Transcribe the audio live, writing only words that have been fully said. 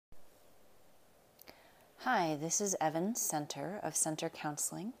Hi, this is Evan Center of Center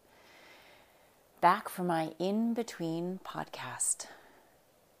Counseling, back for my In Between podcast.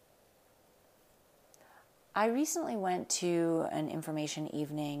 I recently went to an information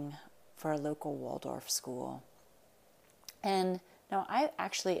evening for a local Waldorf school. And now I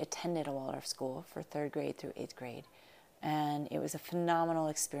actually attended a Waldorf school for 3rd grade through 8th grade, and it was a phenomenal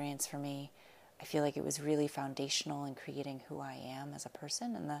experience for me. I feel like it was really foundational in creating who I am as a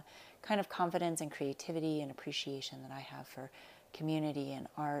person and the kind of confidence and creativity and appreciation that I have for community and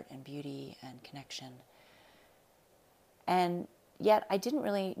art and beauty and connection. And yet I didn't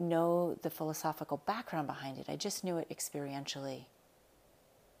really know the philosophical background behind it. I just knew it experientially.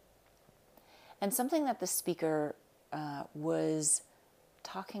 And something that the speaker was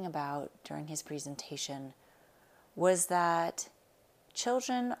talking about during his presentation was that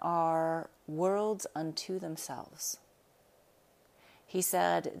children are worlds unto themselves. He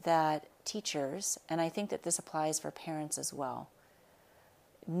said that teachers, and I think that this applies for parents as well,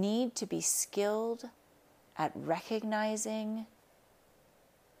 need to be skilled at recognizing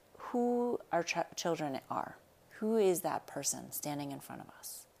who our children are. Who is that person standing in front of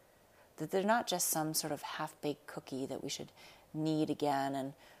us? That they're not just some sort of half-baked cookie that we should knead again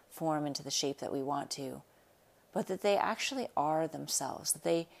and form into the shape that we want to, but that they actually are themselves, that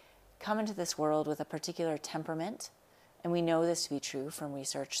they come into this world with a particular temperament. And we know this to be true from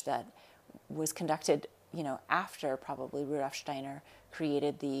research that was conducted, after probably Rudolf Steiner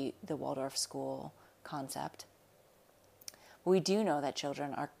created the Waldorf school concept. We do know that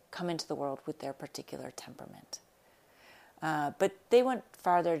children come into the world with their particular temperament. But they went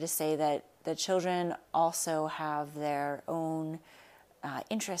farther to say that the children also have their own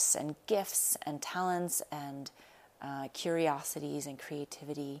interests and gifts and talents and curiosities and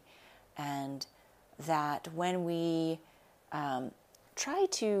creativity, and that when we try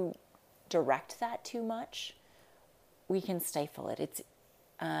to direct that too much, we can stifle it. It's,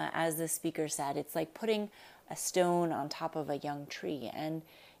 as the speaker said, it's like putting a stone on top of a young tree. And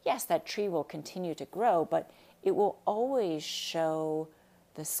yes, that tree will continue to grow, but it will always show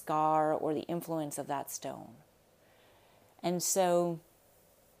the scar or the influence of that stone. And so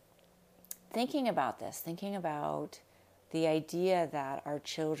thinking about the idea that our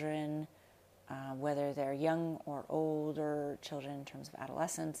children, whether they're young or older children in terms of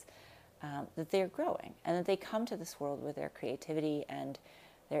adolescence, that they're growing and that they come to this world with their creativity and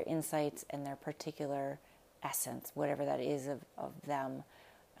their insights and their particular essence, whatever that is of them,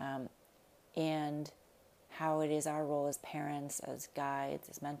 and how it is our role as parents, as guides,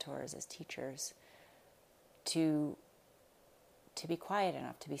 as mentors, as teachers, to be quiet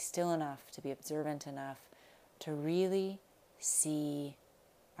enough, to be still enough, to be observant enough, to really see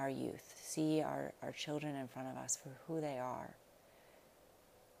our youth, see our children in front of us for who they are.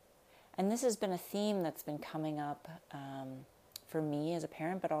 And this has been a theme that's been coming up for me as a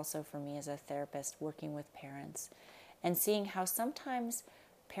parent, but also for me as a therapist working with parents, and seeing how sometimes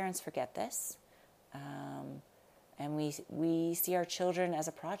parents forget this, and we see our children as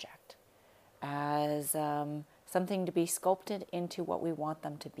a project, as something to be sculpted into what we want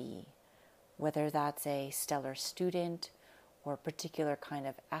them to be, whether that's a stellar student or a particular kind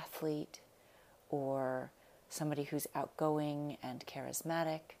of athlete or somebody who's outgoing and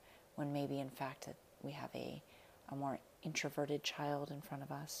charismatic, when maybe in fact we have a more introverted child in front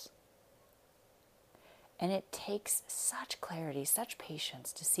of us. And it takes such clarity, such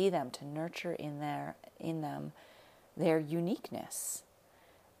patience to see them, to nurture in them their uniqueness,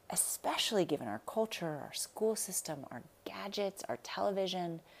 especially given our culture, our school system, our gadgets, our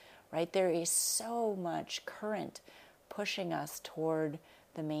television, right? There is so much current pushing us toward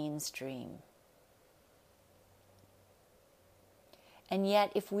the mainstream. And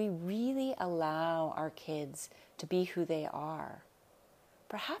yet, if we really allow our kids to be who they are,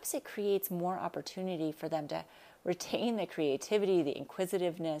 perhaps it creates more opportunity for them to retain the creativity, the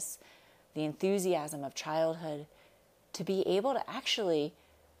inquisitiveness, the enthusiasm of childhood, to be able to actually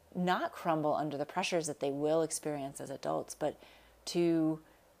not crumble under the pressures that they will experience as adults, but to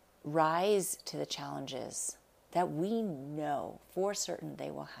rise to the challenges that we know for certain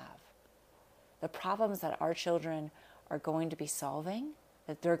they will have. The problems that our children are going to be solving,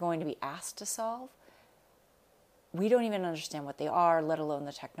 that they're going to be asked to solve, we don't even understand what they are, let alone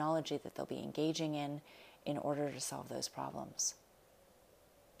the technology that they'll be engaging in order to solve those problems.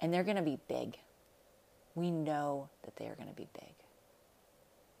 And they're going to be big. We know that they are going to be big.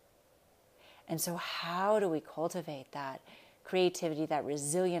 And so how do we cultivate that creativity, that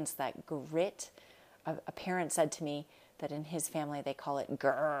resilience, that grit? A parent said to me that in his family they call it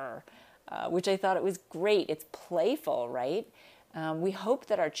grrr, which I thought it was great. It's playful, right? We hope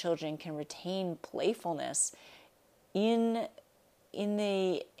that our children can retain playfulness in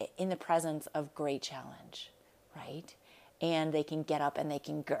the presence of great challenge, right? And they can get up and they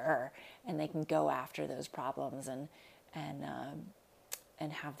can grr and they can go after those problems and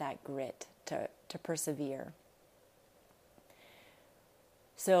have that grit to persevere.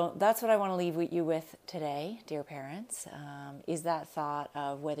 So that's what I want to leave you with today, dear parents, is that thought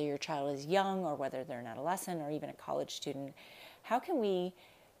of whether your child is young or whether they're an adolescent or even a college student. How can we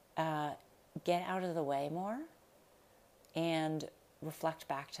get out of the way more and reflect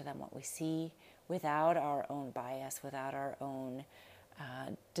back to them what we see without our own bias, without our own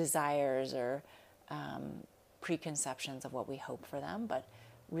desires or preconceptions of what we hope for them, but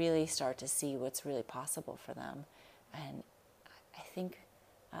really start to see what's really possible for them. And I think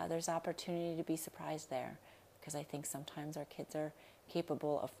there's opportunity to be surprised there, because I think sometimes our kids are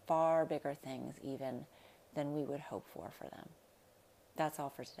capable of far bigger things even than we would hope for them. That's all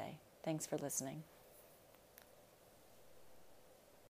for today. Thanks for listening.